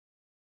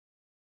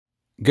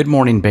Good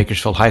morning,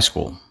 Bakersfield High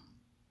School.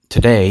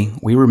 Today,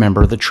 we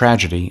remember the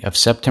tragedy of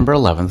September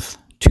 11th,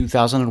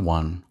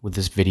 2001 with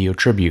this video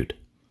tribute.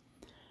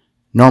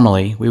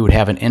 Normally, we would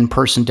have an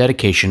in-person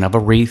dedication of a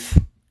wreath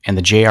and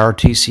the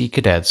JRTC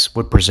cadets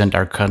would present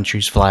our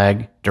country's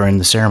flag during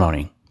the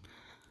ceremony.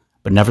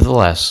 But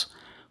nevertheless,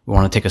 we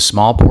want to take a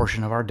small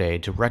portion of our day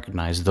to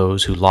recognize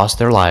those who lost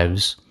their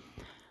lives,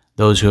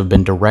 those who have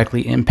been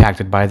directly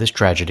impacted by this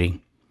tragedy,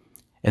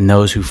 and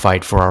those who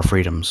fight for our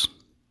freedoms.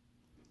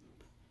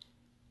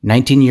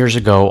 19 years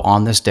ago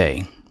on this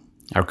day,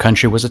 our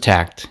country was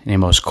attacked in a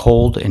most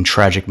cold and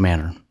tragic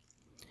manner.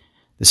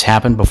 This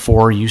happened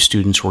before you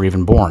students were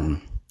even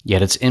born,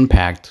 yet its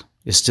impact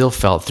is still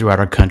felt throughout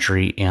our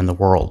country and the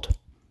world.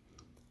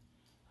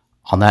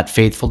 On that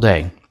fateful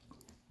day,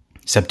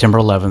 September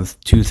 11th,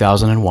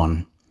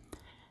 2001,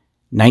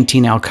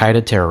 19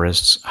 al-Qaeda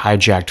terrorists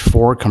hijacked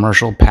 4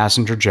 commercial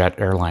passenger jet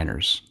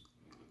airliners.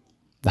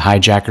 The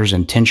hijackers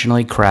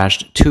intentionally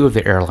crashed 2 of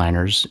the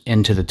airliners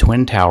into the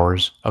Twin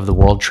Towers of the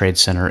World Trade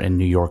Center in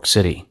New York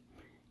City,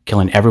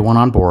 killing everyone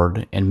on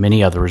board and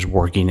many others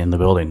working in the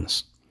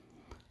buildings.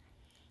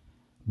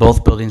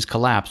 Both buildings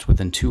collapsed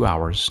within 2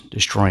 hours,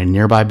 destroying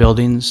nearby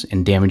buildings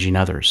and damaging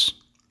others.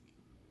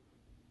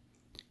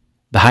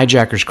 The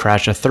hijackers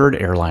crashed a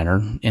 3rd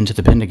airliner into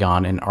the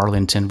Pentagon in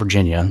Arlington,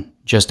 Virginia,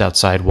 just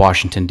outside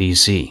Washington,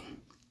 D.C.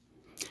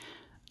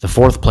 The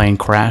 4th plane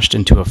crashed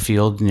into a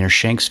field near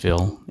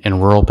Shanksville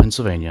in rural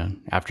Pennsylvania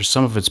after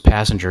some of its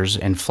passengers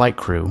and flight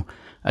crew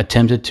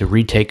attempted to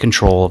retake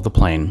control of the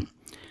plane,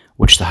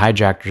 which the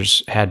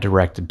hijackers had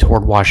directed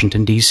toward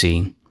Washington,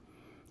 D.C.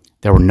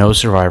 There were no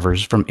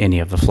survivors from any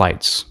of the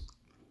flights.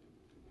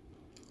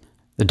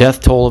 The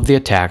death toll of the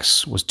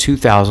attacks was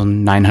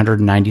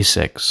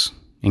 2,996,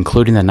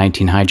 including the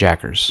 19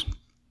 hijackers.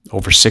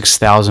 Over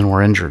 6,000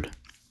 were injured.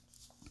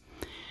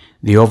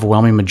 The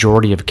overwhelming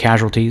majority of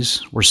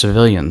casualties were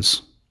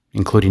civilians,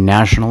 including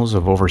nationals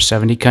of over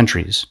 70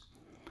 countries.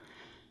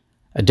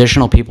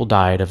 Additional people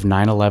died of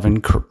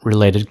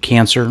 9/11-related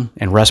cancer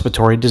and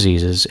respiratory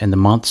diseases in the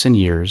months and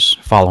years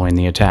following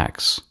the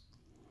attacks.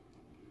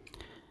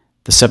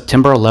 The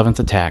September 11th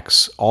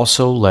attacks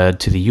also led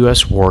to the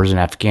U.S. wars in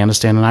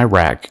Afghanistan and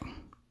Iraq,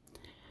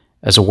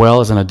 as well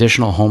as an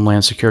additional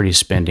homeland security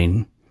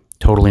spending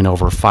totaling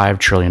over $5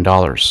 trillion.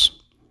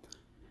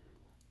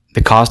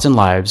 The cost in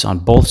lives on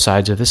both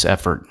sides of this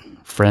effort,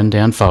 friend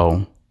and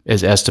foe,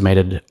 is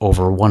estimated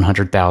over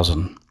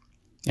 100,000,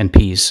 and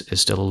peace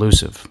is still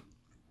elusive.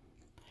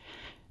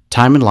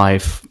 Time in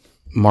life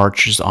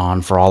marches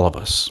on for all of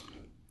us,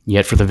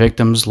 yet for the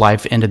victims,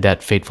 life ended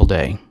that fateful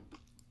day.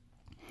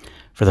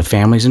 For the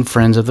families and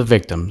friends of the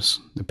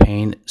victims, the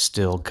pain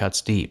still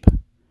cuts deep.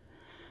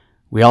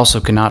 We also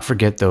cannot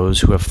forget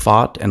those who have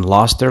fought and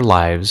lost their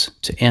lives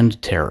to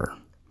end terror.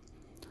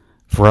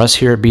 For us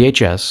here at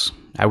BHS,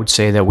 I would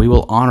say that we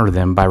will honor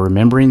them by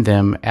remembering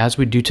them as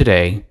we do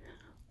today,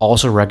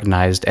 also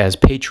recognized as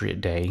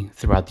Patriot Day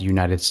throughout the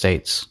United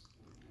States.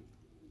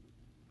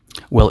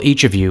 Will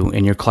each of you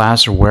in your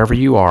class or wherever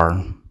you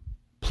are,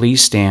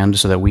 please stand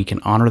so that we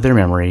can honor their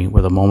memory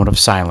with a moment of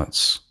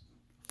silence,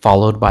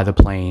 followed by the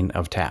playing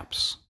of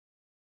taps.